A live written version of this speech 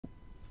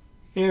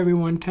Hey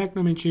everyone,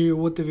 Technomentary here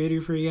with the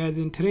video for you guys.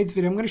 In today's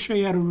video, I'm going to show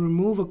you how to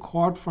remove a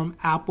card from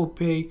Apple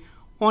Pay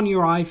on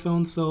your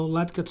iPhone. So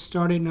let's get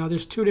started. Now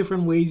there's two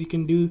different ways you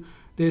can do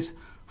this.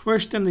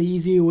 First, and the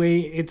easy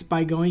way, it's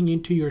by going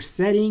into your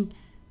setting.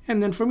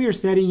 And then from your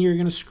setting, you're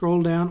going to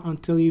scroll down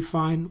until you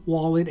find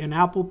Wallet and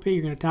Apple Pay.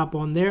 You're going to tap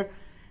on there.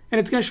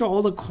 And it's going to show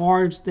all the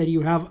cards that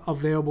you have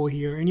available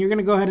here. And you're going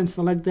to go ahead and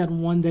select that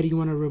one that you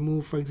want to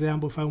remove. For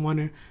example, if I want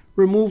to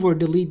remove or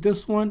delete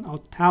this one, I'll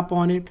tap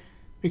on it.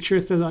 Make sure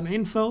it says on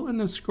info and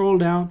then scroll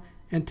down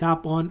and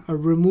tap on a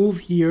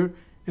remove here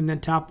and then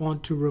tap on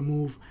to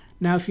remove.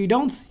 Now, if you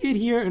don't see it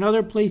here,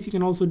 another place you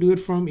can also do it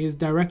from is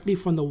directly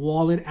from the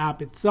Wallet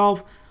app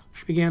itself.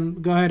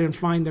 Again, go ahead and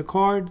find the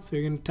card. So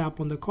you're going to tap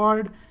on the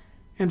card.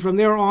 And from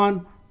there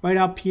on, right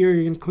up here,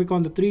 you're going to click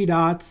on the three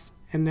dots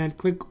and then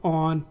click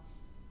on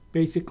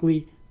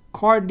basically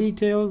card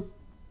details.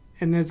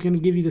 And then it's going to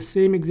give you the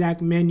same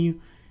exact menu.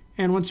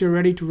 And once you're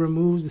ready to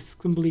remove,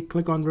 just simply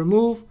click on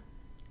remove,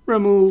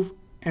 remove,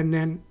 and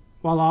then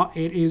voila,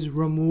 it is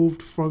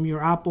removed from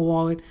your Apple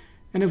Wallet.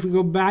 And if we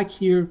go back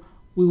here,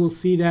 we will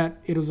see that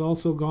it is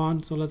also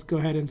gone. So let's go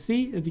ahead and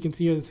see. As you can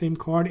see here, the same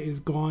card is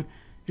gone.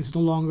 It's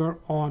no longer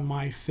on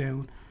my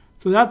phone.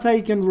 So that's how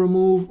you can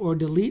remove or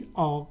delete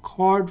a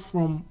card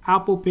from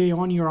Apple Pay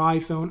on your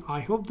iPhone.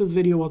 I hope this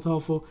video was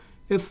helpful.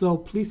 If so,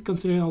 please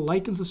consider the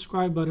like and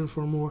subscribe button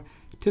for more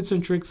tips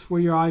and tricks for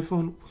your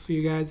iPhone. We'll see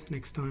you guys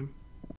next time.